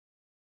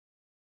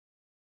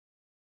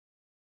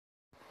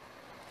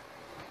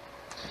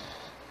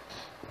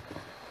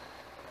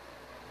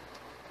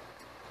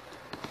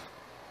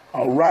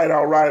All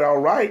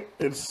right.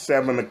 It's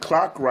 7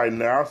 o'clock right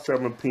now,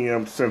 7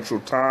 p.m. Central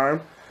Time.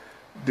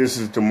 This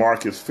is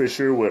DeMarcus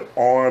Fisher with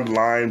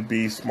Online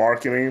Beast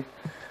Marketing,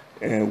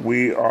 and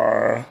we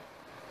are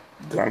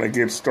going to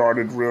get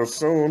started real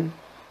soon.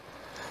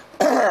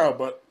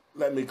 But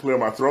let me clear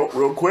my throat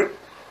real quick.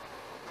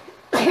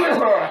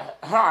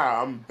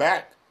 Hi, I'm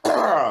back.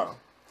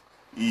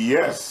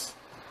 Yes,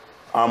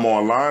 I'm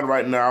online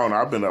right now, and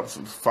I've been up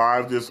since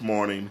 5 this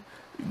morning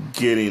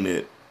getting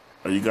it.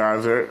 Are you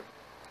guys there?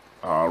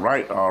 All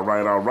right.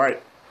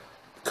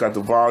 Cut the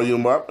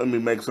volume up. Let me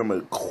make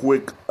some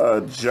quick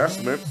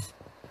adjustments.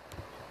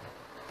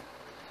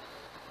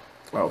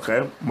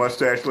 Okay,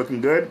 mustache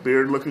looking good,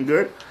 beard looking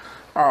good.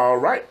 All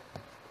right.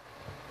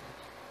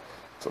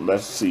 So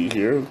let's see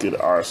here,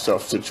 get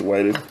ourselves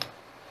situated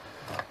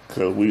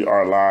because we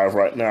are live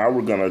right now.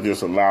 We're going to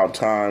just allow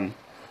time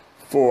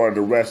for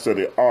the rest of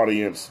the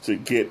audience to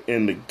get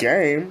in the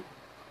game.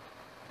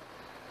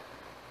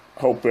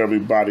 Hope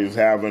everybody's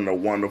having a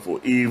wonderful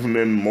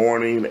evening,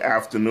 morning,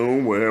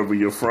 afternoon, wherever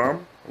you're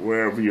from,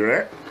 wherever you're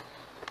at.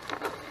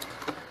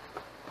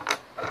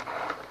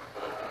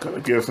 Gonna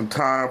give some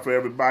time for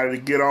everybody to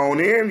get on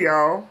in,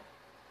 y'all.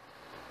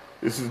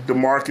 This is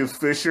DeMarcus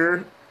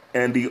Fisher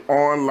and the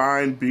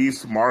Online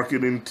Beast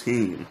Marketing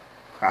Team.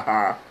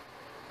 Haha.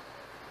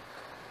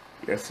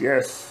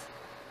 Yes.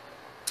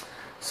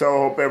 So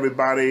hope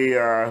everybody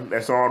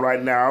that's on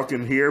right now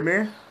can hear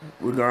me.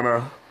 We're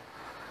gonna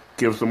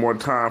give some more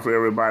time for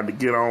everybody to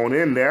get on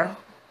in there.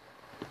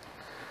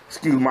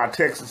 Excuse my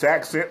Texas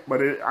accent,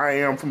 but I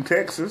am from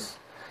Texas.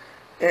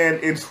 And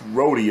it's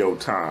rodeo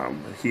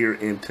time here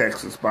in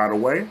Texas, by the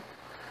way.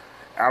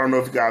 I don't know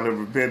if you guys have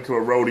ever been to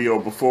a rodeo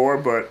before,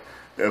 but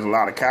there's a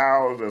lot of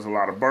cows, there's a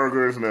lot of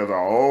burgers, and there's a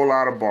whole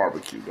lot of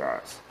barbecue,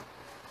 guys.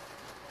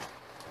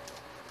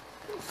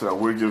 So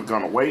we're just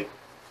going to wait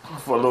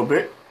for a little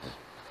bit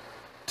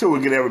till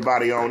we get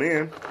everybody on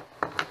in.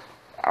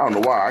 I don't know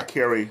why I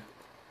carry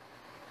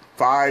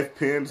 5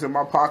 pens in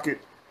my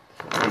pocket.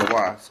 I don't know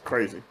why. It's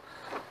crazy.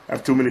 I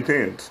have too many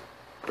pens.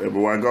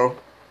 Everywhere I go,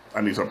 I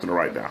need something to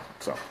write down.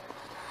 So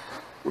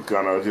we're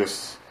gonna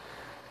just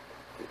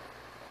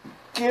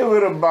give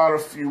it about a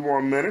few more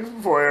minutes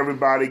before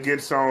everybody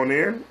gets on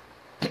in.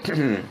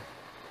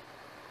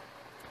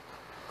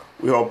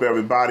 We hope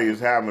everybody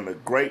is having a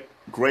great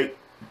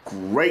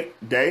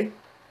day.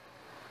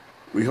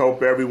 We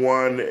hope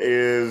everyone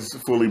is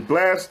fully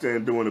blessed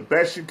and doing the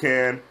best you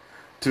can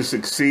to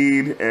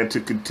succeed and to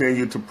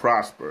continue to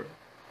prosper.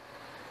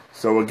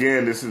 So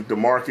again, this is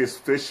DeMarcus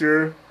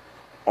Fisher,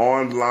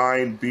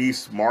 Online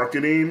Beast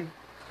Marketing.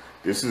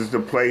 This is the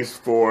place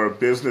for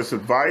business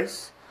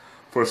advice,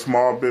 for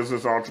small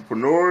business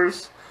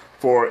entrepreneurs,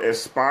 for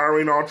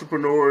aspiring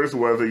entrepreneurs,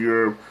 whether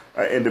you're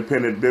an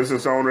independent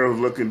business owner who's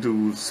looking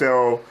to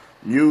sell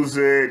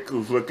music,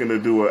 who's looking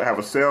to have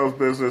a sales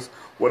business,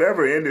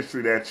 whatever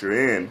industry that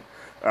you're in.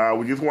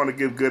 We just want to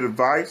give good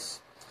advice.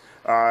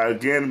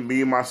 Again,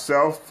 me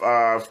myself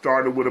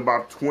started with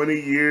about 20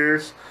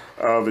 years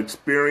of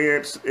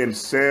experience in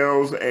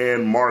sales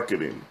and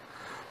marketing.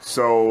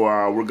 So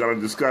we're going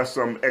to discuss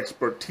some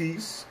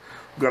expertise.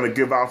 We're going to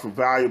give out some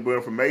valuable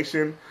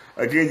information.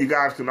 Again, you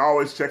guys can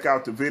always check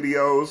out the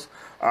videos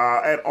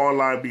at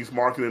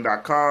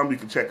onlinebeastmarketing.com. You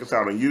can check us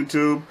out on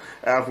YouTube,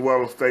 as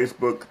well as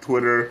Facebook,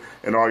 Twitter,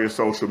 and all your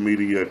social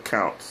media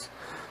accounts.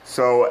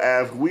 So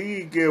as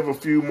we give a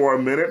few more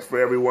minutes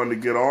for everyone to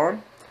get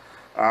on,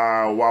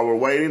 while we're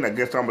waiting, I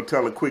guess I'm going to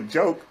tell a quick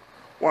joke.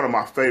 One of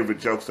my favorite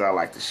jokes that I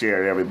like to share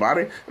with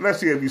everybody. And let's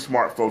see if you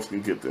smart folks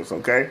can get this,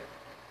 okay?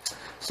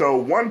 So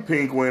one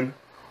penguin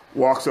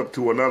walks up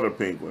to another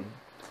penguin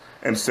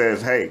and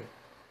says, "Hey,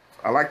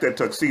 I like that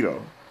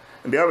tuxedo."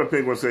 And the other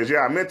penguin says, "Yeah,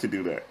 I meant to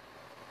do that."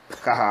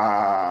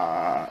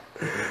 I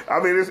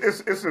mean,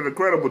 it's an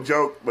incredible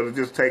joke, but it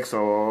just takes a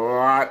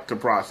lot to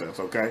process,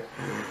 okay?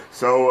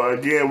 So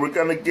again, we're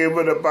going to give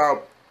it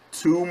about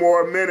 2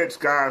 more minutes,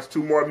 guys,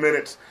 2 more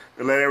minutes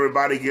to let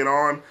everybody get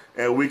on,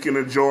 and we can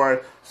enjoy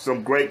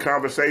some great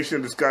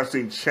conversation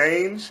discussing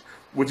change,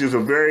 which is a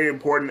very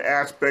important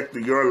aspect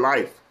of your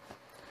life.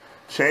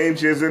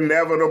 Change is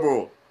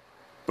inevitable,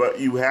 but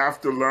you have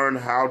to learn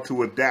how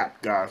to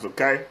adapt, guys,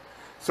 okay?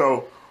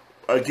 So,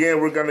 again,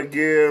 we're going to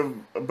give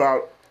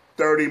about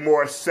 30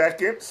 more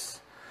seconds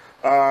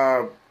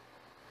for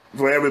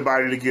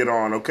everybody to get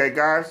on, okay,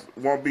 guys?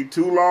 Won't be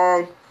too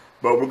long,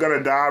 but we're going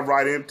to dive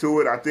right into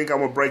it. I think I'm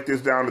going to break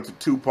this down into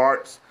 2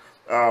 parts.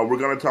 We're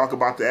going to talk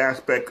about the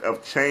aspect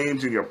of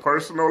change in your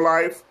personal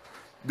life.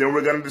 Then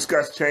we're going to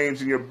discuss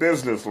change in your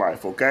business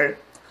life, okay?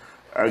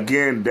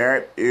 Again,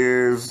 that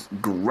is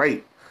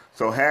great.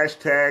 So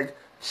hashtag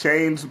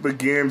change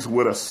begins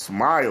with a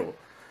smile.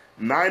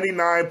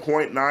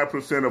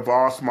 99.9% of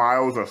all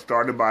smiles are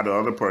started by the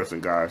other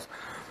person, guys.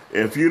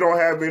 If you don't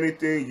have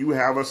anything, you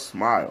have a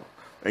smile.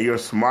 And your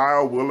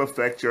smile will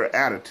affect your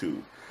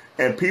attitude.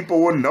 And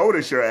people will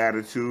notice your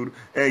attitude,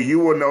 and you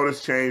will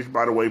notice change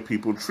by the way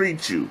people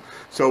treat you.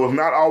 So it's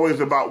not always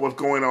about what's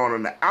going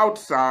on the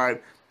outside.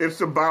 It's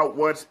about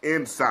what's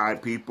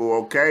inside, people,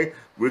 okay?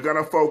 We're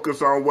going to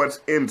focus on what's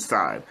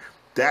inside.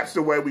 That's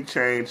the way we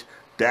change.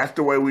 That's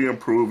the way we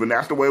improve, and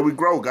that's the way we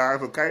grow,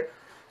 guys, okay?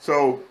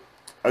 So,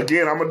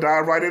 again, I'm going to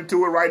dive right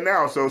into it right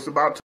now. So it's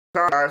about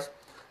time, guys.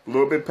 A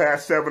little bit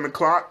past 7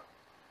 o'clock.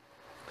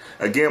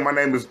 Again, my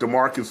name is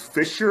DeMarcus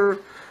Fisher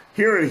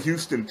here in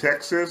Houston,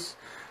 Texas,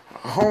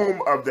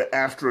 home of the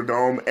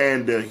Astrodome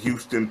and the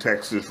Houston,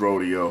 Texas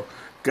Rodeo.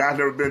 Guys,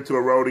 never been to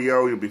a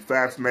rodeo, you'll be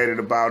fascinated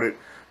about it.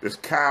 There's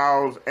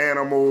cows,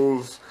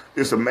 animals,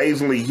 there's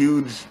amazingly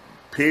huge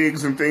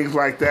pigs and things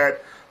like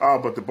that.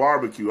 But the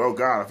barbecue, oh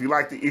God, if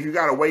you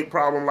got a weight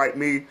problem like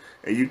me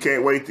and you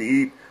can't wait to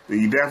eat, then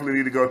you definitely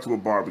need to go to a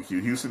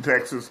barbecue. Houston,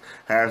 Texas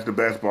has the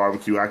best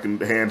barbecue. I can,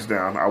 hands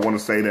down. I want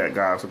to say that,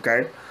 guys,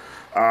 okay?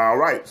 All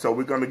right, so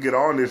we're going to get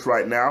on this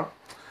right now.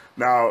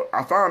 Now,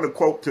 I found a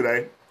quote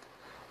today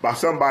by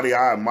somebody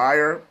I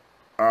admire.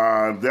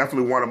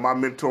 Definitely one of my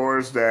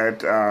mentors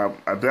that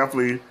I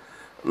definitely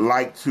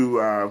like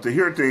to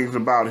hear things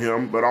about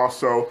him, but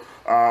also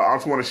I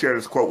just want to share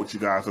this quote with you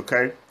guys,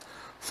 okay?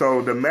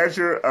 So, the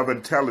measure of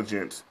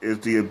intelligence is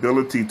the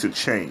ability to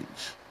change.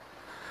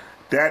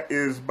 That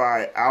is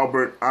by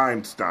Albert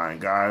Einstein,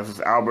 guys. It's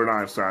Albert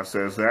Einstein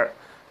says that.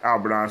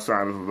 Albert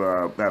Einstein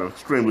had an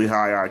extremely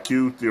high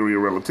IQ, theory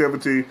of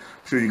relativity. I'm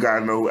sure you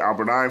guys know who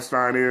Albert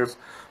Einstein is.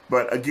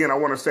 But again, I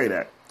want to say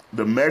that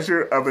the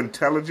measure of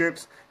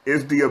intelligence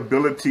is the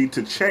ability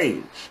to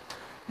change.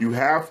 You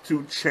have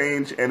to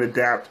change and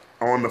adapt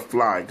on the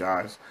fly,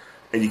 guys.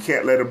 And you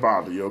can't let it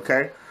bother you,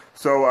 okay?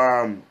 So,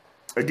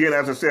 again,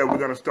 as I said, we're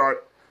going to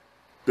start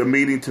the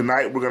meeting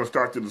tonight. We're going to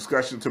start the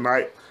discussion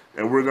tonight.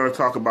 And we're going to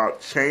talk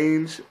about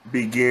change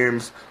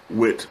begins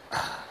with.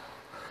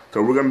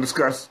 So we're going to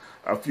discuss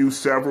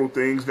several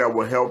things that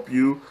will help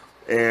you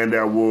and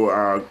that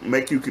will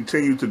make you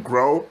continue to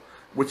grow,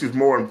 which is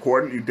more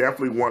important. You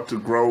definitely want to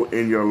grow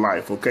in your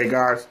life. Okay,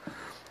 guys?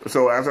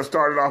 So as I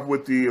started off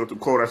with the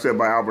quote I said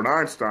by Albert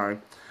Einstein,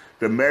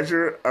 the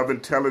measure of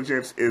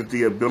intelligence is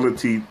the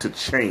ability to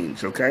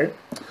change. Okay?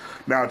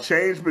 Now,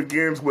 change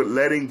begins with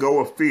letting go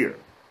of fear.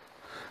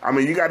 I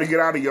mean, you got to get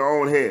out of your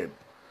own head.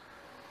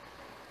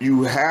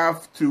 You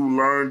have to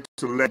learn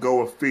to let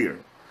go of fear,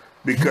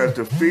 because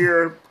the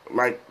fear,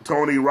 like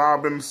Tony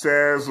Robbins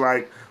says,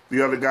 like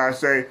the other guys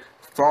say,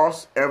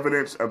 false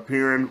evidence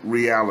appearing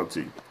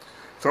reality.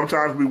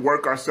 Sometimes we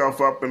work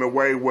ourselves up in a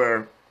way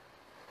where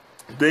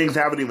things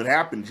haven't even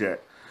happened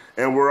yet,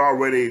 and we're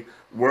already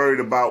worried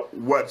about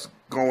what's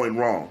going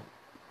wrong.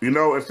 You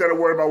know, instead of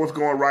worrying about what's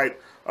going right,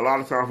 a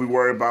lot of times we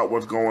worry about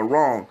what's going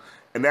wrong.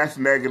 And that's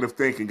negative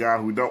thinking,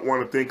 guys. We don't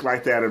want to think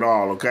like that at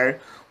all, okay?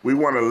 We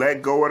want to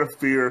let go of the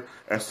fear.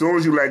 As soon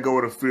as you let go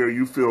of the fear,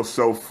 you feel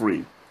so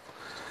free.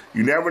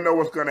 You never know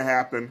what's going to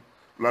happen.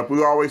 Like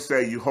we always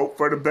say, you hope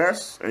for the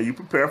best and you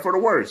prepare for the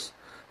worst.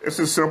 It's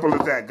as simple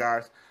as that,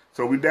 guys.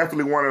 So we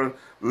definitely want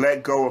to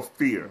let go of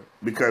fear,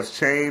 because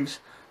change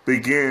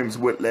begins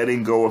with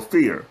letting go of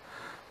fear.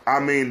 I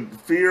mean,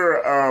 fear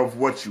of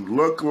what you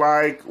look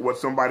like, what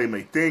somebody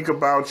may think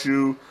about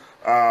you,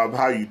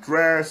 how you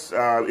dress,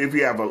 if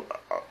you have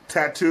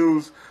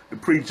tattoos, the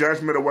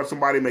prejudgment of what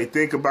somebody may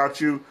think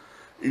about you.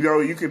 You know,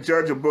 you can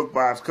judge a book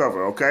by its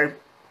cover, okay?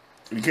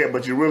 You can't,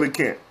 but you really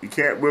can't. You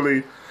can't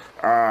really,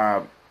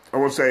 I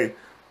would say,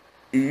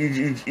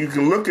 you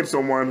can look at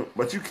someone,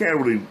 but you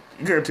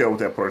can't tell what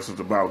that person's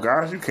about,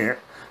 guys. You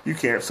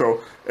can't.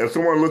 So if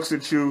someone looks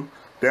at you,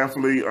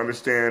 definitely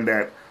understand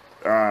that,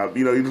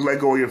 you just let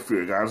go of your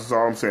fear, guys. That's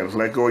all I'm saying. Just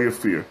let go of your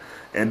fear.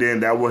 And then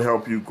that will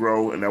help you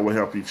grow and that will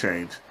help you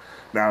change.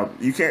 Now,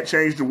 you can't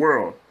change the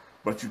world,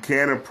 but you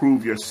can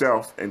improve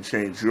yourself and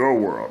change your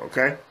world,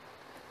 okay?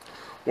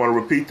 Want to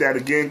repeat that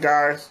again,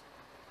 guys?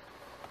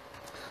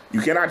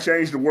 You cannot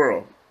change the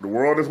world. The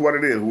world is what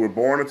it is. We were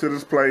born into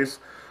this place.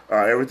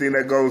 Everything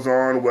that goes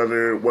on,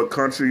 whether what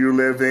country you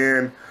live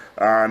in,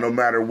 no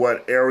matter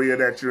what area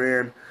that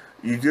you're in,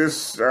 you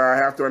just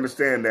have to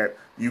understand that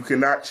you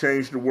cannot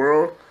change the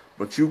world,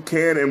 but you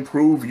can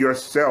improve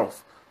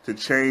yourself to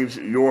change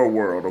your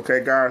world,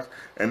 okay, guys?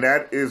 And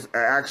that is an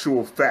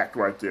actual fact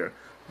right there.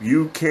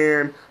 You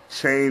can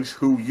change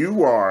who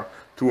you are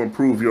to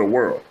improve your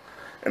world.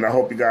 And I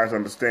hope you guys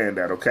understand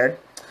that, okay?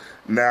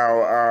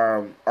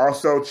 Now,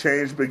 also,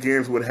 change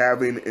begins with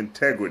having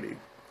integrity.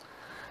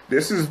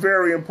 This is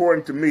very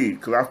important to me,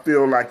 because I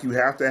feel like you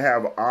have to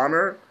have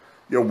honor.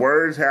 Your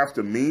words have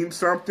to mean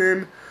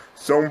something.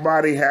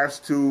 Somebody has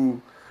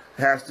to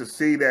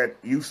see that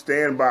you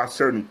stand by a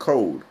certain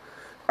code.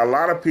 A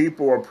lot of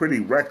people are pretty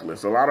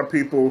reckless. A lot of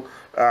people,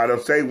 they'll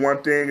say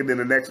one thing and then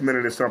the next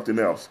minute is something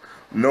else.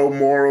 No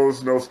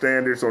morals, no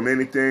standards on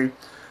anything.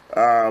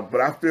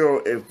 But I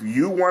feel if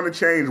you want to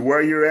change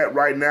where you're at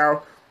right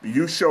now,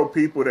 you show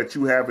people that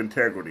you have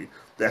integrity.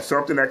 That's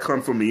something that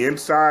comes from the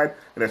inside,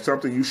 and that's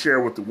something you share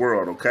with the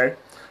world, okay?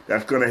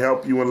 That's going to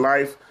help you in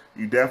life.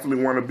 You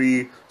definitely want to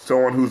be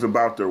someone who's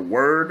about their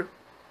word,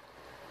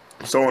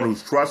 someone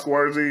who's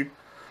trustworthy,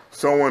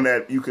 someone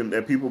that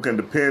people can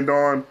depend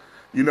on.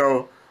 You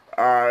know,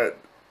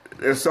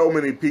 there's so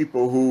many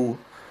people who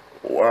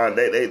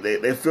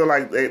they feel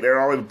like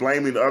they're always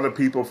blaming other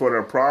people for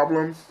their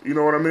problems. You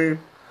know what I mean?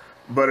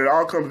 But it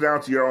all comes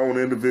down to your own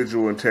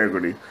individual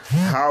integrity,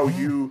 how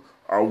you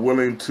are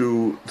willing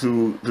to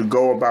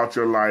go about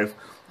your life,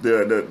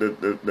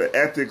 the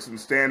ethics and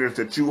standards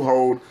that you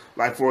hold.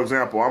 Like, for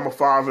example, I'm a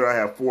father. I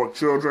have 4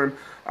 children.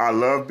 I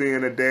love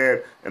being a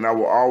dad, and I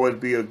will always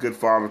be a good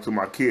father to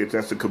my kids.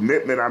 That's a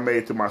commitment I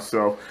made to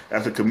myself.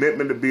 That's a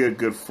commitment to be a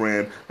good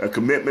friend, a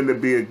commitment to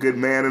be a good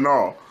man and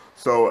all.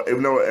 So,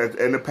 even though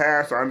in the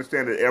past, I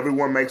understand that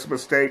everyone makes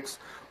mistakes,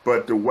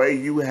 but the way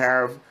you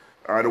have,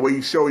 the way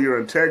you show your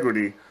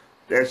integrity,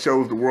 that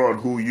shows the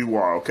world who you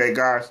are, okay,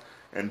 guys?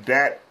 And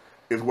that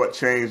is what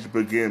change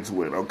begins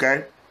with,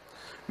 okay?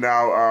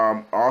 Now,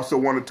 I also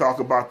want to talk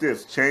about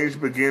this. Change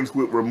begins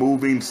with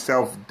removing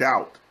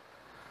self-doubt.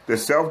 The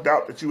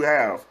self-doubt that you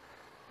have,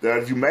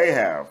 that you may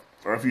have,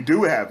 or if you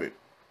do have it,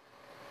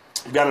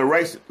 you got to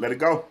erase it. Let it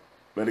go.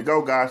 Let it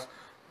go, guys.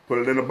 Put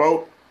it in a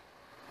boat,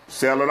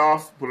 sail it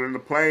off, put it in a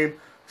plane,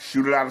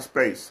 shoot it out of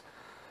space.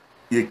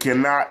 You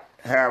cannot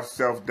have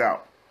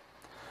self-doubt.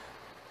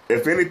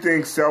 If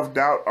anything,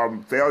 self-doubt or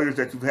failures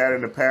that you've had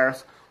in the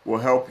past will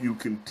help you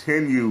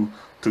continue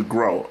to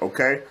grow,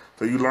 okay?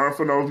 So you learn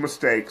from those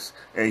mistakes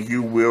and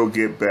you will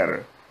get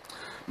better.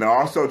 Now,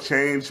 also,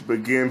 change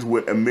begins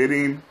with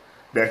admitting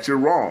that you're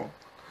wrong.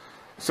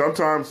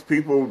 Sometimes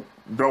people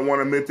don't want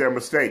to admit their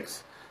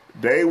mistakes.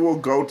 They will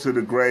go to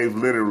the grave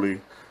literally,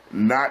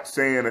 not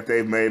saying that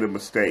they've made a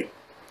mistake.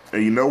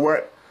 And you know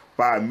what?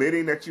 By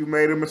admitting that you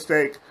made a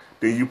mistake,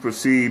 then you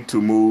proceed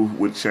to move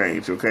with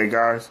change, okay,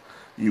 guys?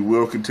 You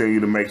will continue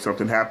to make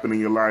something happen in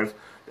your life.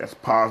 That's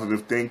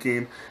positive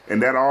thinking,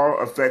 and that all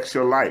affects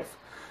your life.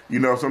 You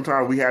know,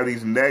 sometimes we have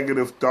these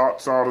negative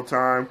thoughts all the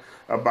time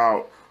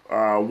about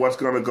what's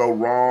going to go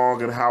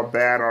wrong and how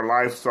bad our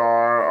lives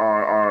are,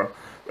 or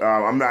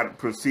I'm not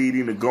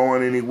proceeding to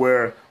going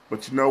anywhere.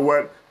 But you know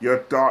what? Your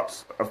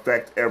thoughts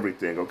affect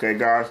everything, okay,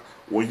 guys?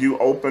 When you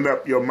open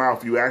up your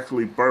mouth, you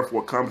actually birth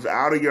what comes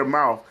out of your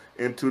mouth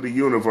into the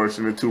universe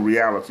and into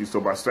reality. So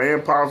by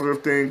saying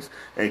positive things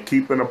and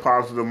keeping a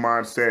positive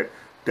mindset,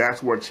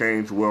 that's where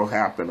change will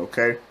happen,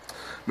 okay?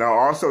 Now,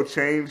 also,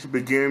 change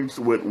begins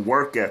with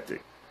work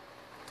ethic.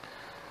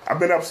 I've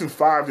been up since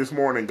 5 this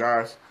morning,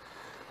 guys.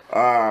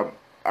 I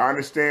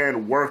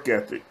understand work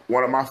ethic.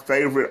 One of my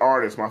favorite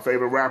artists, my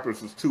favorite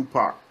rappers, is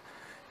Tupac.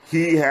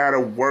 He had a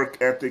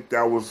work ethic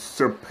that was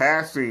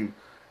surpassing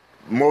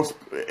almost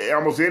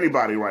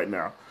anybody right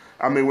now.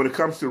 I mean, when it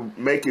comes to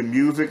making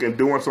music and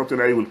doing something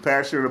that he was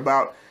passionate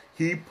about,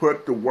 he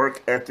put the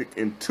work ethic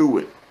into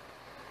it.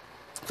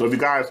 So if you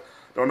guys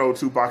don't know who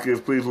Tupac is,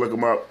 please look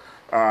him up.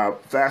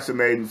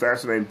 Fascinating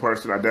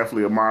person. I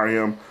definitely admire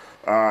him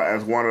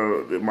as one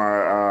of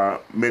my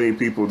many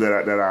people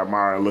that I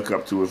admire and look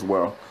up to as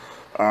well.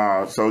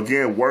 So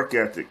again, work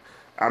ethic.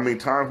 I mean,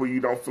 times where you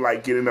don't feel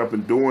like getting up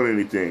and doing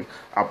anything.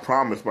 I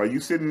promise, by you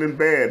sitting in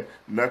bed,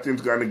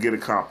 nothing's going to get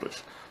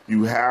accomplished.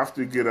 You have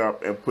to get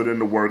up and put in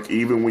the work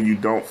even when you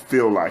don't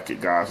feel like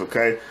it, guys,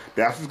 okay?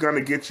 That's what's going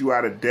to get you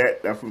out of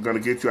debt. That's what's going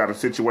to get you out of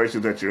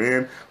situations that you're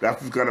in.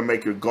 That's what's going to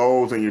make your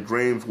goals and your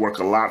dreams work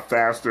a lot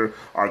faster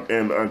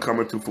and come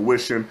into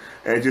fruition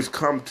and just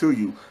come to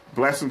you.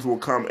 Blessings will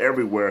come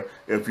everywhere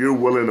if you're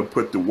willing to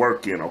put the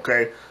work in,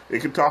 okay? You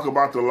can talk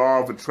about the law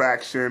of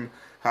attraction,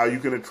 how you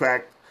can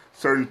attract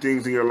certain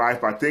things in your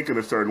life by thinking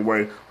a certain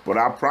way, but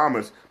I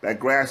promise that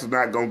grass is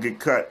not going to get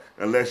cut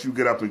unless you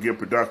get up and get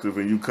productive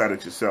and you cut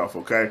it yourself,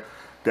 okay?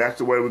 That's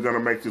the way we're going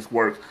to make this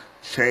work.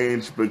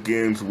 Change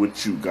begins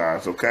with you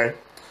guys, okay?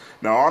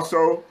 Now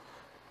also,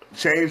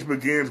 change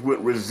begins with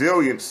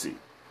resiliency.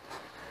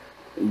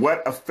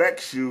 What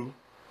affects you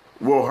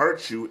will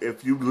hurt you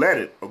if you let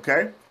it,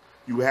 okay?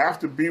 You have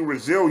to be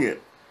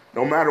resilient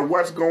no matter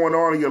what's going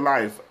on in your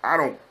life. I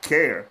don't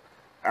care.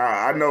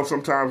 I know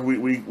sometimes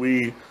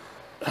we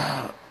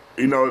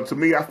you know, to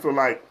me, I feel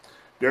like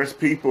there's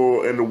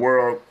people in the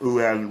world who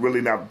have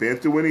really not been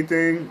through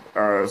anything,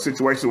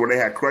 situations where they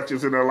had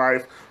crutches in their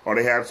life, or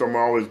they had something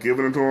always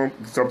given to them,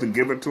 something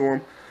given to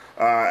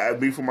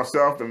them. Me for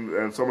myself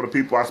and some of the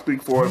people I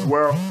speak for as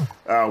well,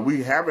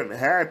 we haven't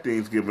had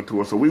things given to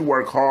us. So we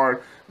work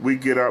hard, we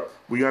get up,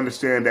 we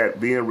understand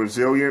that being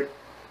resilient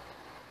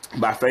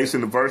by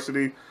facing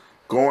adversity,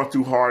 going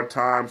through hard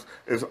times,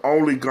 is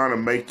only going to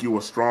make you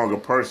a stronger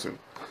person.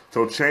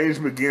 So change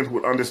begins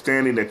with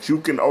understanding that you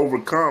can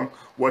overcome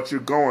what you're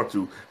going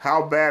through.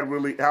 How bad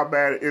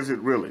is it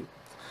really?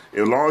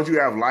 As long as you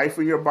have life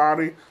in your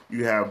body,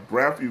 you have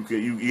breath, you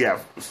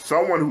have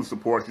someone who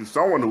supports you,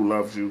 someone who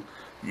loves you,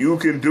 you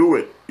can do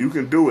it. You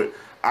can do it.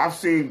 I've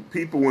seen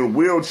people in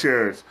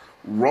wheelchairs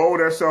roll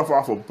themselves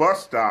off a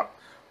bus stop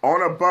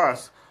on a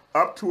bus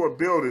up to a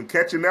building,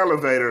 catch an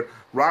elevator,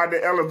 ride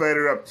the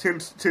elevator up 10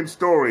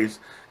 stories,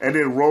 and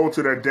then roll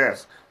to their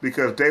desk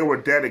because they were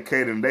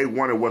dedicated and they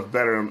wanted what's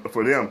better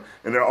for them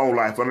in their own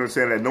life.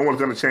 Understand that no one's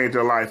going to change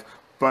their life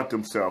but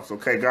themselves.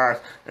 Okay, guys?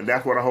 And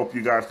that's what I hope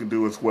you guys can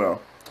do as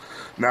well.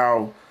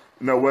 Now,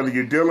 you know, whether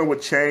you're dealing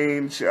with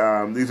change,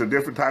 these are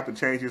different types of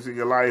changes in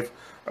your life,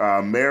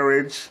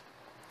 marriage,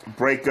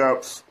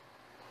 breakups,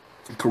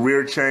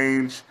 career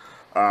change,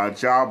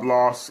 job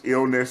loss,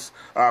 illness,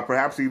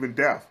 perhaps even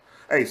death.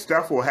 Hey,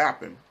 stuff will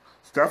happen.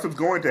 Stuff is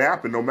going to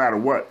happen no matter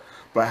what.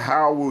 But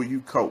how will you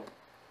cope?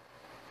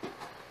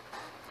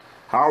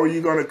 How are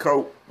you going to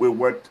cope with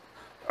what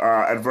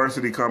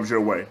adversity comes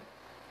your way?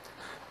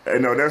 You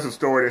know, there's a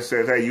story that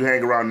says, hey, you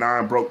hang around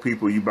 9 broke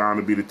people, you bound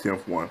to be the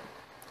 10th one.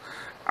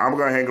 I'm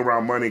going to hang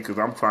around money because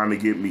I'm trying to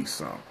get me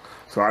some.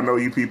 So I know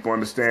you people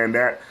understand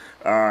that.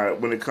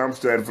 When it comes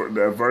to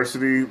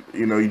adversity,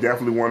 you know, you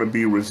definitely want to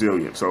be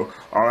resilient. So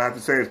all I have to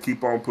say is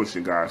keep on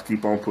pushing, guys.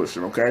 Keep on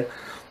pushing, okay?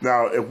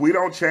 Now, if we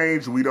don't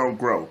change, we don't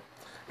grow.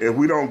 If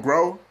we don't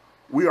grow,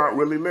 we aren't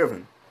really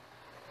living.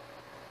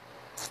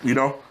 You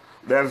know,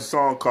 there's a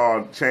song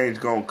called Change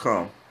Gonna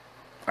Come.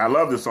 I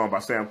love this song by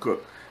Sam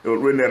Cooke. It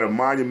was written at a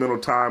monumental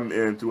time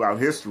throughout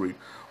history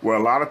where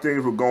a lot of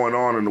things were going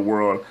on in the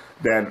world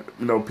that,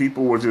 you know,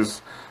 people were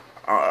just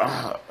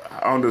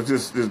under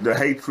just the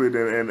hatred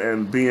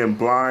and being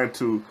blind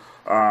to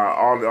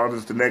all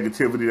this the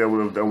negativity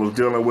that was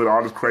dealing with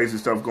all this crazy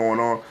stuff going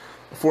on.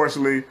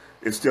 Unfortunately,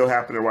 it's still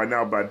happening right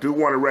now. But I do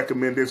want to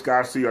recommend this,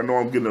 guys. See, I know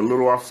I'm getting a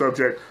little off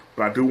subject,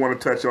 but I do want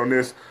to touch on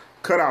this.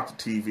 Cut out the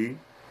TV.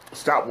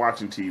 Stop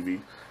watching TV.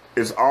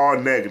 It's all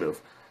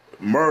negative.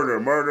 Murder,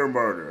 murder,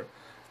 murder.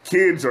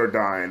 Kids are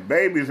dying.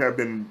 Babies have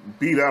been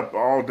beat up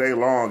all day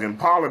long, and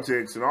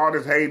politics and all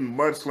this hating,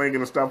 mudslinging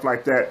and stuff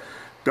like that.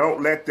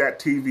 Don't let that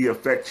TV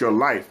affect your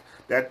life.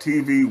 That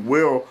TV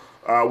will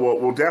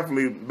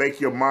definitely make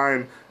your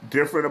mind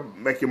different.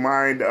 Make your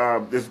mind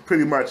is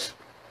pretty much.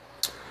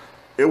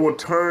 It will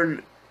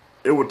turn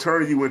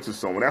you into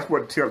someone. That's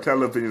what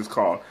television is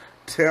called.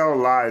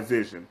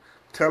 Television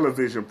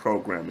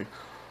programming.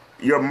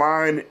 Your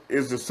mind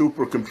is a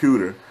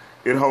supercomputer.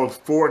 It holds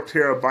 4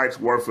 terabytes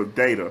worth of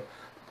data.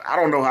 I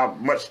don't know how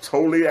much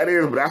totally that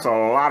is, but that's a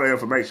lot of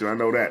information. I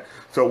know that.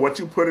 So what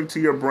you put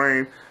into your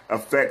brain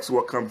affects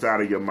what comes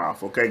out of your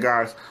mouth. Okay,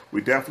 guys?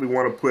 We definitely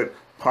want to put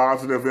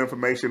positive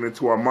information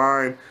into our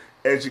mind,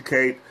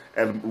 educate,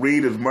 and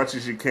read as much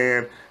as you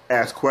can,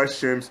 ask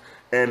questions.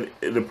 And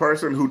the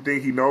person who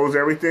thinks he knows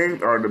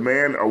everything, or the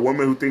man or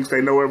woman who thinks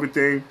they know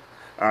everything,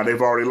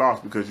 they've already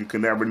lost, because you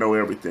can never know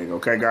everything.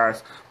 Okay,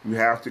 guys? You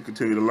have to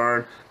continue to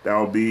learn. That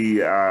will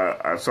be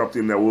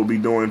something that we'll be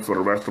doing for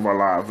the rest of our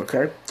lives.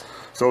 Okay?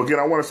 So again,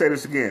 I want to say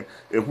this again.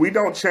 If we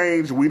don't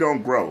change, we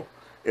don't grow.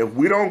 If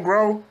we don't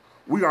grow,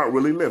 we aren't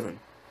really living.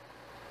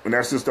 And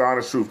that's just the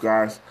honest truth,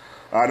 guys.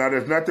 Now,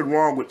 there's nothing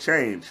wrong with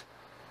change,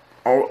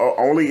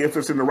 only if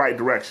it's in the right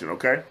direction,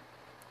 okay?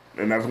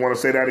 And I just want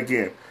to say that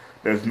again.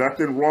 There's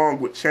nothing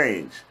wrong with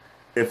change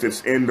if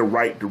it's in the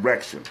right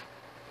direction.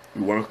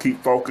 You want to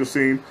keep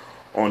focusing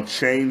on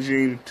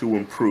changing to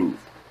improve.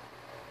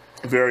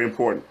 Very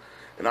important.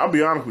 And I'll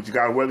be honest with you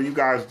guys, whether you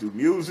guys do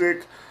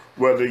music,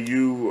 whether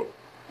you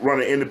run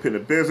an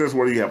independent business,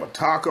 whether you have a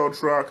taco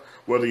truck,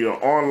 whether you're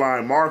an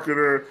online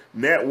marketer,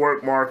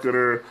 network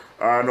marketer,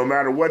 no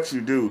matter what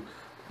you do,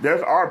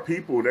 there are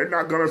people, they're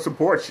not going to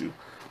support you.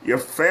 Your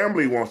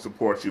family won't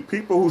support you.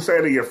 People who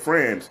say to your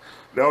friends,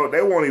 they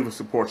won't even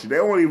support you.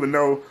 They won't even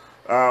know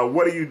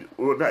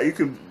you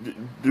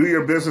can do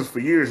your business for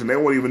years and they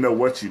won't even know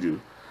what you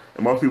do.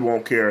 And most people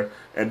won't care.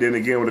 And then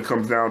again, when it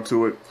comes down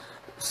to it,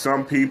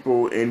 some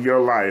people in your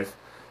life,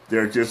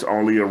 they're just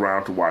only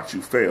around to watch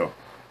you fail.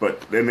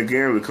 But then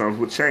again, it comes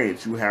with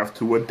change. You have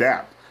to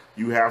adapt.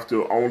 You have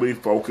to only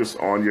focus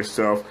on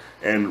yourself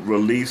and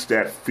release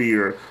that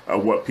fear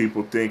of what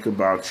people think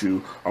about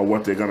you or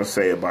what they're going to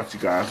say about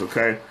you guys,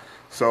 okay?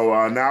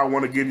 So now I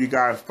want to give you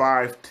guys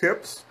 5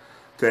 tips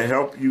to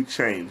help you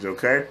change,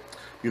 okay?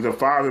 These are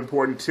 5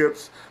 important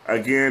tips.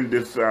 Again,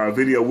 this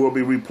video will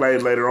be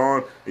replayed later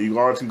on. And you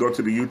guys can go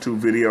to the YouTube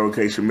video in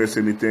case you miss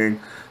anything.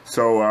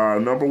 So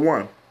number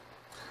 1,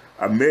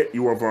 admit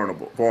you are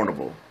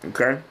vulnerable,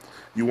 okay?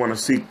 You want to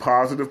seek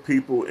positive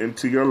people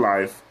into your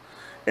life,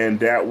 and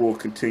that will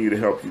continue to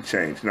help you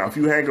change. Now, if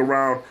you hang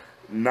around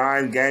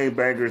 9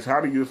 gangbangers,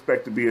 how do you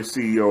expect to be a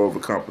CEO of a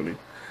company?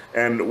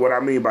 And what I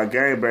mean by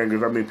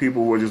gangbangers, I mean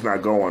people who are just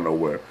not going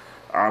nowhere.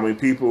 I mean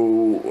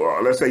people,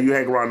 let's say you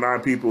hang around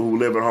 9 people who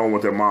live at home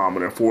with their mom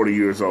and they're 40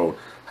 years old.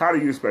 How do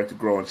you expect to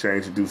grow and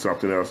change and do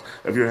something else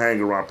if you're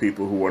hanging around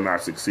people who are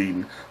not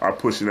succeeding or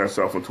pushing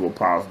themselves into a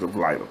positive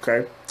light,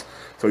 okay?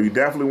 So you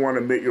definitely want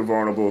to admit you're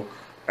vulnerable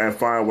and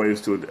find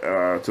ways to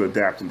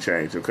adapt and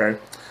change, okay?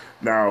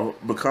 Now,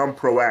 become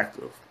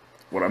proactive.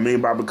 What I mean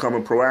by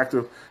becoming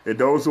proactive is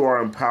those who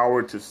are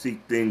empowered to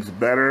seek things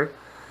better.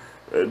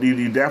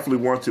 You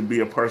definitely want to be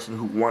a person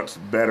who wants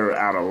better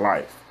out of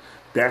life.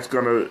 That's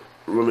going to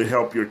really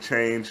help your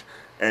change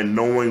and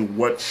knowing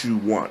what you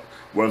want.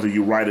 Whether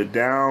you write it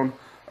down,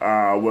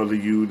 whether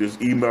you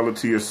just email it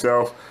to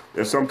yourself.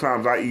 And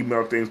sometimes I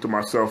email things to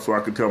myself so I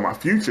can tell my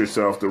future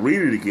self to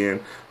read it again.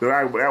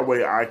 That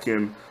way I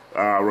can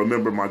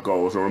remember my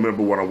goals or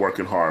remember what I'm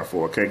working hard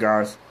for. Okay,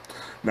 guys?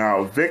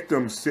 Now,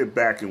 victims sit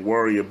back and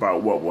worry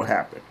about what will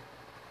happen.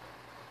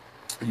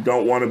 You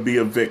don't want to be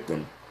a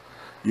victim.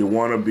 You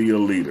want to be a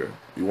leader.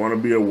 You want to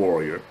be a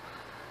warrior.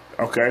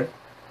 Okay?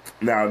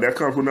 Now, that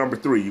comes with number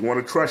 3. You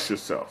want to trust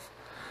yourself.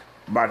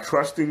 By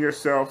trusting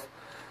yourself,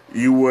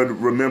 you would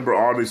remember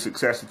all the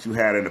success that you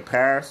had in the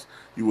past.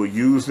 You will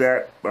use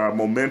that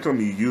momentum,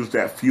 you use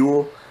that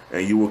fuel,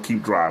 and you will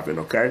keep driving,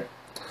 okay?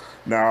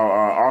 Now,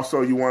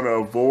 also, you want to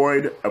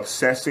avoid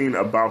obsessing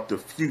about the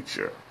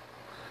future.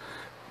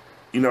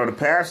 You know, the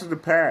past is the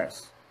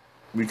past.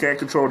 We can't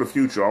control the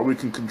future. All we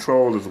can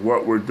control is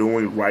what we're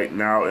doing right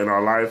now in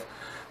our life.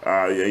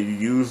 You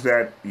use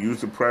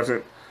the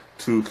present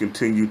to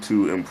continue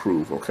to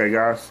improve, okay,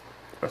 guys?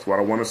 That's what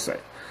I want to say.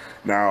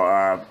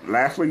 Now,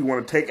 lastly, you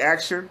want to take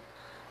action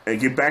and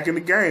get back in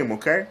the game,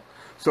 okay?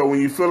 So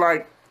when you feel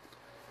like,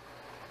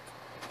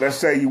 let's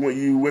say you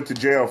went to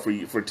jail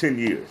for 10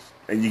 years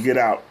and you get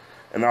out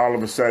and all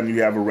of a sudden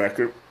you have a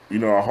record. You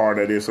know how hard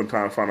that is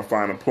sometimes trying to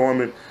find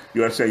employment.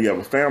 You understand you have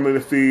a family to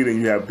feed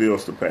and you have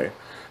bills to pay.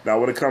 Now,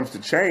 when it comes to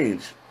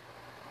change,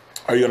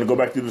 are you going to go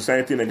back to do the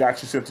same thing that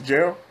got you sent to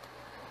jail?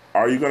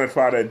 Are you going to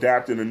try to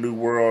adapt in a new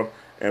world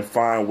and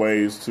find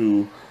ways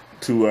to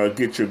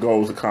get your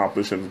goals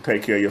accomplished and to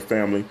take care of your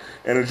family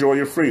and enjoy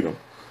your freedom?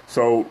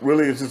 So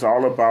really, it's just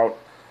all about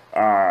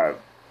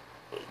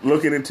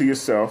looking into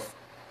yourself,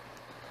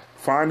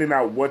 finding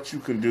out what you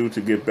can do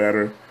to get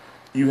better.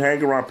 You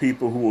hang around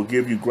people who will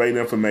give you great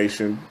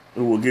information,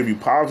 who will give you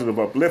positive,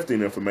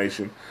 uplifting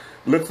information.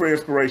 Look for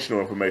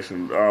inspirational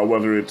information,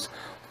 whether it's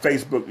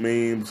Facebook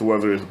memes,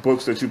 whether it's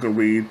books that you can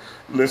read,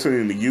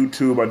 listening to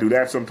YouTube. I do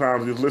that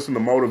sometimes. Just listen to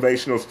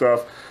motivational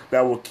stuff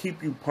that will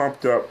keep you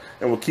pumped up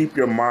and will keep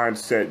your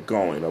mindset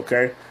going,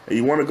 okay? And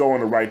you want to go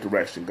in the right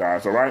direction,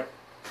 guys, all right?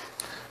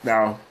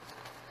 Now,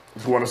 I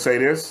just want to say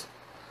this.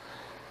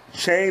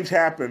 Change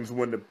happens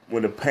when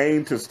the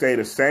pain to stay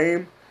the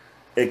same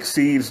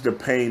exceeds the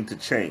pain to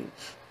change.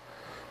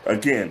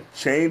 Again,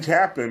 change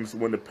happens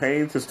when the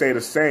pain to stay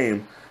the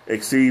same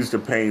exceeds the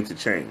pain to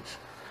change.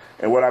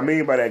 And what I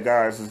mean by that,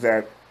 guys, is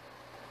that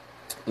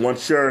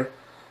once your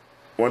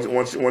change,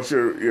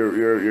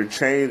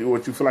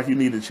 what you feel like you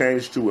need to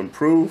change to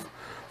improve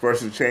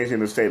versus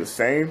changing to stay the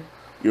same,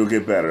 you'll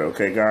get better.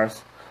 Okay,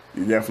 guys,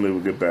 you definitely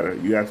will get better.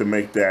 You have to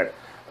make that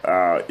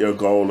your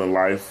goal in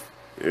life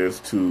is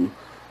to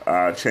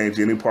change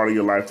any part of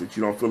your life that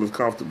you don't feel is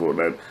comfortable,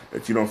 that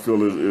you don't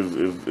feel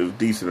is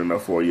decent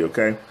enough for you.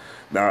 Okay.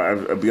 Now,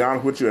 I'll be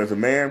honest with you, as a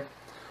man,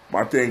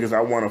 my thing is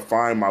I want to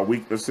find my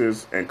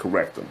weaknesses and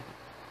correct them.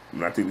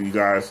 And I think you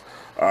guys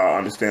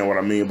understand what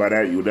I mean by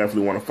that. You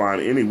definitely want to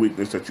find any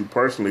weakness that you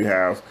personally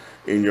have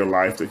in your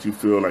life that you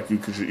feel like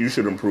you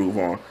should improve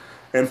on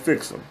and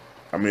fix them.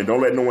 I mean,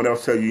 don't let no one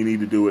else tell you need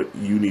to do it.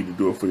 You need to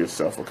do it for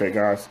yourself. Okay,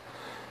 guys?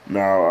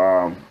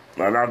 Now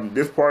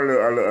this part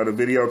of the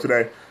video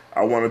today,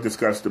 I want to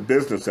discuss the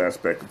business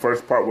aspect. The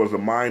first part was the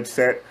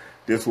mindset.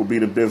 This will be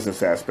the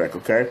business aspect,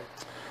 okay?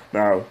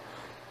 Now,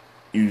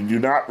 you do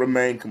not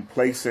remain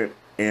complacent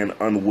and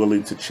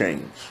unwilling to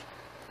change.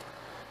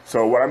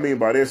 So what I mean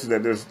by this is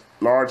that there's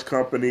large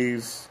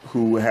companies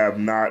who have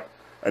not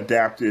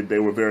adapted. They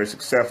were very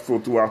successful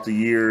throughout the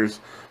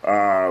years,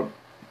 10,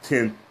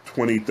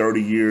 20,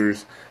 30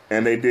 years,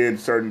 and they did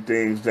certain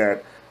things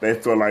that they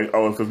feel like,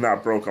 oh, if it's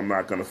not broke, I'm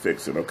not going to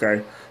fix it,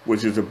 okay?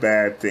 Which is a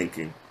bad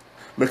thinking.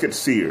 Look at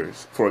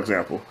Sears, for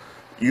example.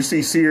 You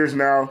see Sears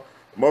now,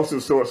 most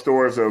of the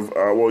stores of,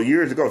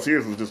 years ago,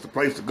 Sears was just a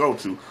place to go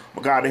to.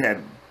 But God, they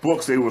had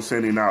books they were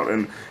sending out,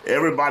 and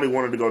everybody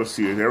wanted to go to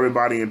Sears.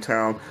 Everybody in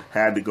town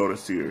had to go to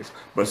Sears.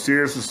 But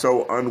Sears is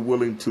so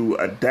unwilling to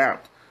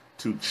adapt,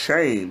 to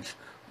change.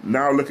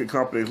 Now look at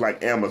companies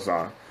like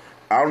Amazon.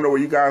 I don't know where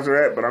you guys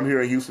are at, but I'm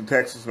here in Houston,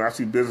 Texas, and I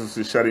see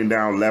businesses shutting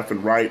down left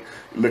and right.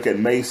 Look at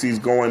Macy's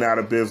going out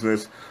of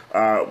business.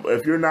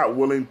 If you're not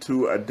willing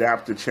to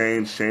adapt to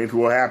change, change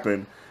will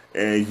happen,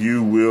 and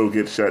you will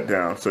get shut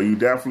down. So you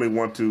definitely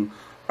want to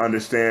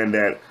understand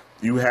that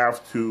you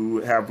have to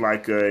have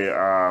like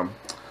a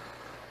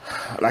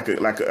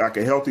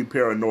healthy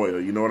paranoia.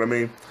 You know what I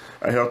mean?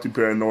 A healthy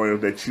paranoia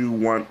that you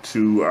want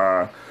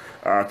to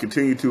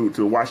continue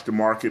to watch the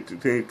market,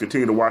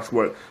 continue to watch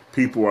what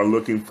people are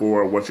looking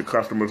for, what your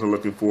customers are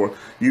looking for.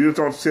 You just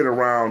don't sit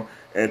around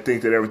and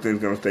think that everything's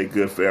going to stay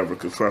good forever,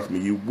 because trust me,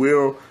 you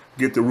will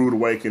get the rude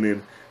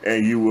awakening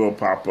and you will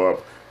pop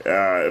up.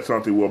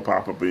 Something will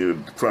pop up,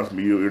 and trust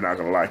me, you're not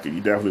going to like it.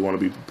 You definitely want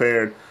to be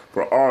prepared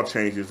for all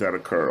changes that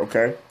occur,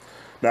 okay?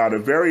 Now, the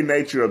very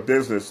nature of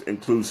business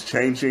includes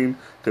changing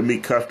to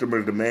meet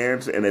customer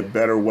demands in a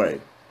better way.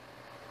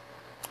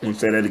 I'm going to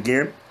say that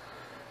again.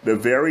 The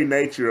very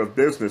nature of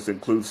business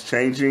includes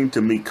changing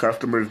to meet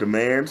customers'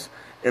 demands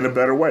in a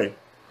better way.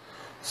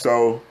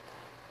 So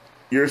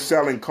you're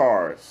selling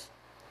cars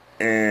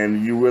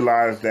and you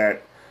realize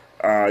that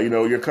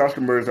your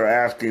customers are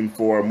asking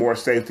for more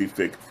safety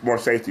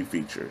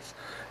features.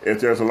 If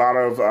there's a lot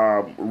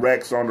of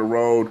wrecks on the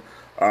road,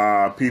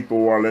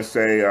 people are, let's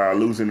say,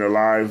 losing their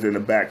lives in the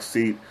back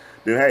seat,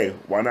 then hey,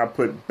 why not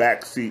put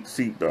back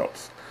seat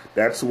belts?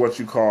 That's what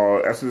you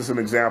call, that's just an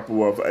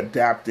example of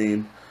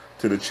adapting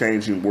to the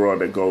changing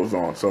world that goes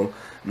on. So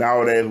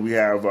nowadays we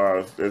have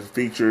there's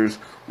features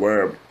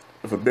where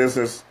if a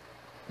business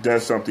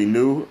does something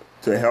new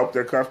to help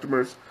their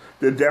customers,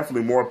 there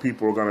definitely more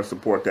people are going to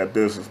support that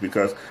business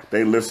because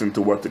they listen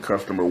to what the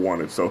customer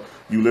wanted. So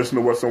you listen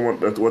to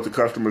what the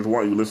customers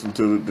want, you listen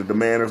to the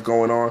demand that's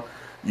going on,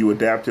 you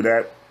adapt to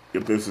that,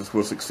 your business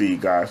will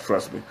succeed, guys.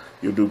 Trust me.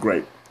 You'll do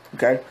great.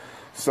 Okay?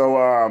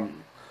 So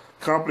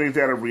companies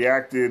that have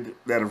reacted,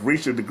 that have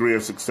reached a degree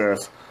of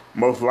success,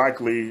 most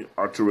likely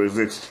are to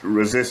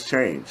resist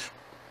change.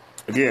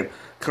 Again,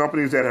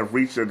 companies that have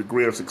reached a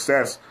degree of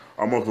success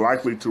are most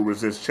likely to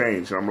resist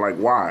change. And I'm like,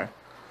 why?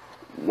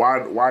 Why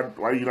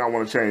do you not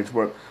want to change?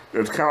 But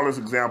there's countless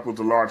examples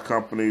of large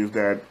companies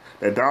that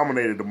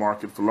dominated the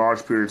market for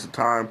large periods of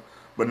time,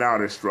 but now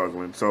they're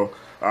struggling. So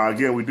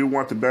again, we do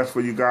want the best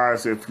for you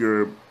guys. If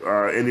you're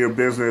in your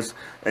business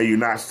and you're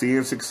not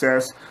seeing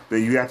success,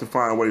 then you have to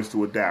find ways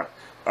to adapt.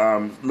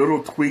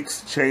 Little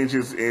tweaks,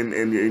 changes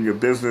in your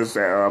business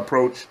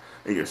approach,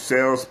 in your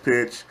sales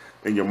pitch,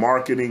 in your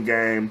marketing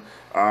game,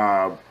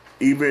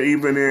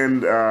 even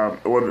in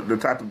or the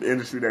type of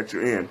industry that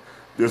you're in.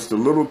 Just the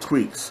little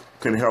tweaks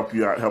can help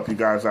you out, help you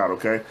guys out.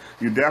 Okay,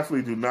 you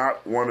definitely do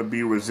not want to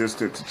be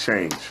resistant to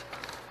change.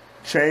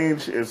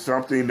 Change is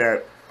something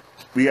that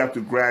we have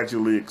to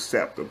gradually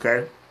accept.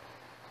 Okay,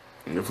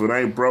 and if it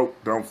ain't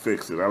broke, don't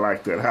fix it. I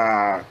like that.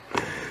 Ha.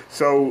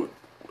 So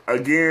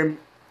again,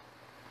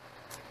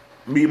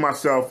 me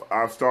myself,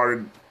 I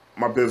started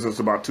my business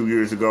about 2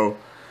 years ago,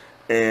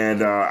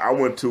 and I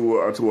went to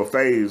a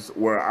phase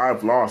where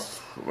I've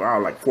lost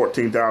like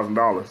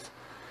 $14,000.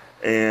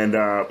 And,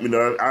 you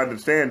know, I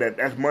understand that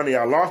that's money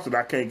I lost that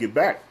I can't get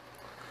back.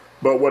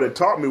 But what it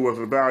taught me was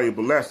a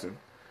valuable lesson.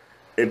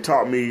 It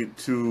taught me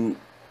to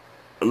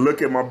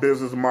look at my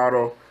business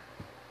model,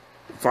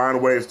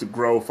 find ways to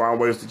grow, find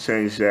ways to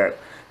change that,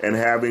 and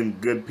having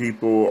good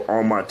people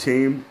on my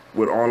team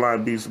with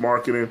Online Beast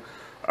Marketing,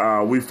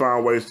 we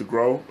found ways to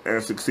grow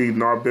and succeed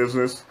in our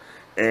business.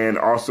 And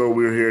also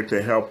we're here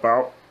to help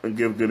out and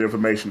give good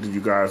information to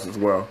you guys as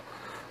well.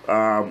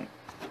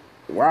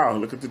 Wow,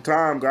 look at the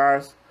time,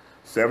 guys.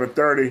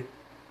 7:30,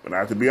 and I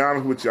have to be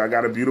honest with you, I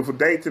got a beautiful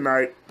date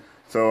tonight,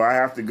 so I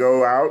have to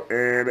go out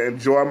and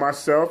enjoy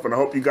myself, and I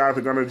hope you guys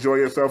are going to enjoy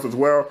yourself as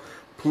well.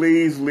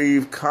 Please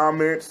leave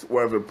comments,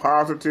 whether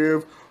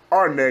positive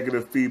or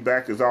negative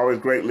feedback is always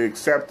greatly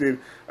accepted.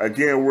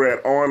 Again, we're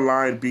at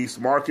Online Beast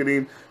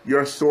Marketing,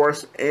 your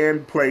source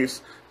and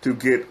place to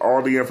get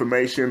all the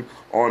information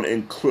on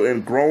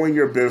growing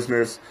your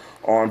business,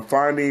 on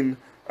finding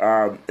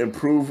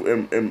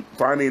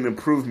finding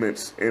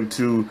improvements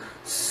into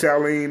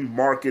selling,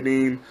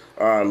 marketing,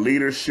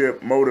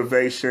 leadership,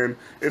 motivation.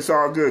 It's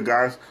all good,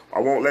 guys. I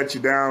won't let you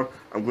down.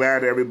 I'm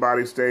glad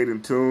everybody stayed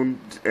in tune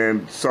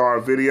and saw our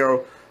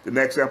video. The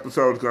next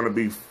episode is going to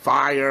be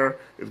fire.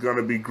 It's going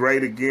to be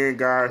great again,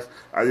 guys.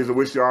 I just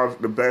wish y'all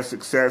the best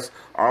success.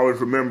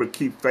 Always remember,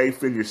 keep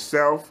faith in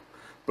yourself.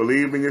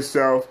 Believe in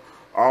yourself.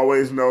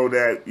 Always know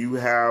that you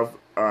have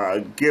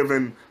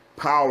given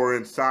power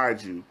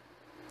inside you.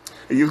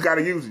 And you just got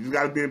to use it. You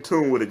got to be in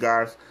tune with it,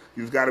 guys.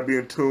 You just got to be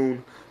in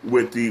tune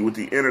with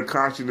the inner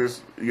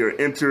consciousness, your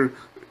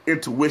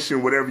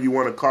intuition, whatever you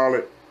want to call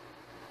it.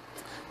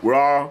 We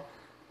all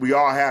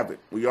have it.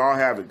 We all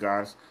have it,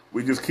 guys.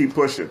 We just keep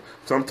pushing.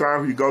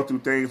 Sometimes you go through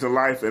things in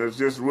life, and it's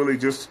just really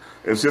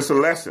it's just a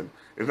lesson.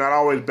 It's not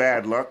always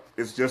bad luck.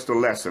 It's just a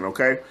lesson,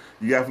 okay?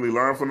 You definitely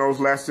learn from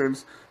those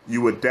lessons.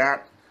 You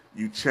adapt,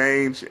 you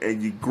change,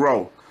 and you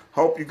grow.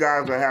 Hope you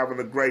guys are having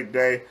a great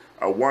day,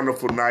 a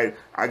wonderful night.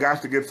 I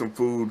got to get some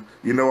food.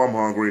 You know I'm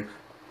hungry.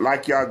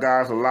 Like y'all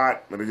guys a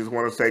lot, and I just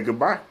want to say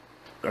goodbye.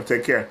 Now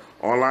take care.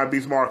 Online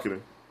Beast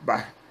Marketing.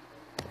 Bye.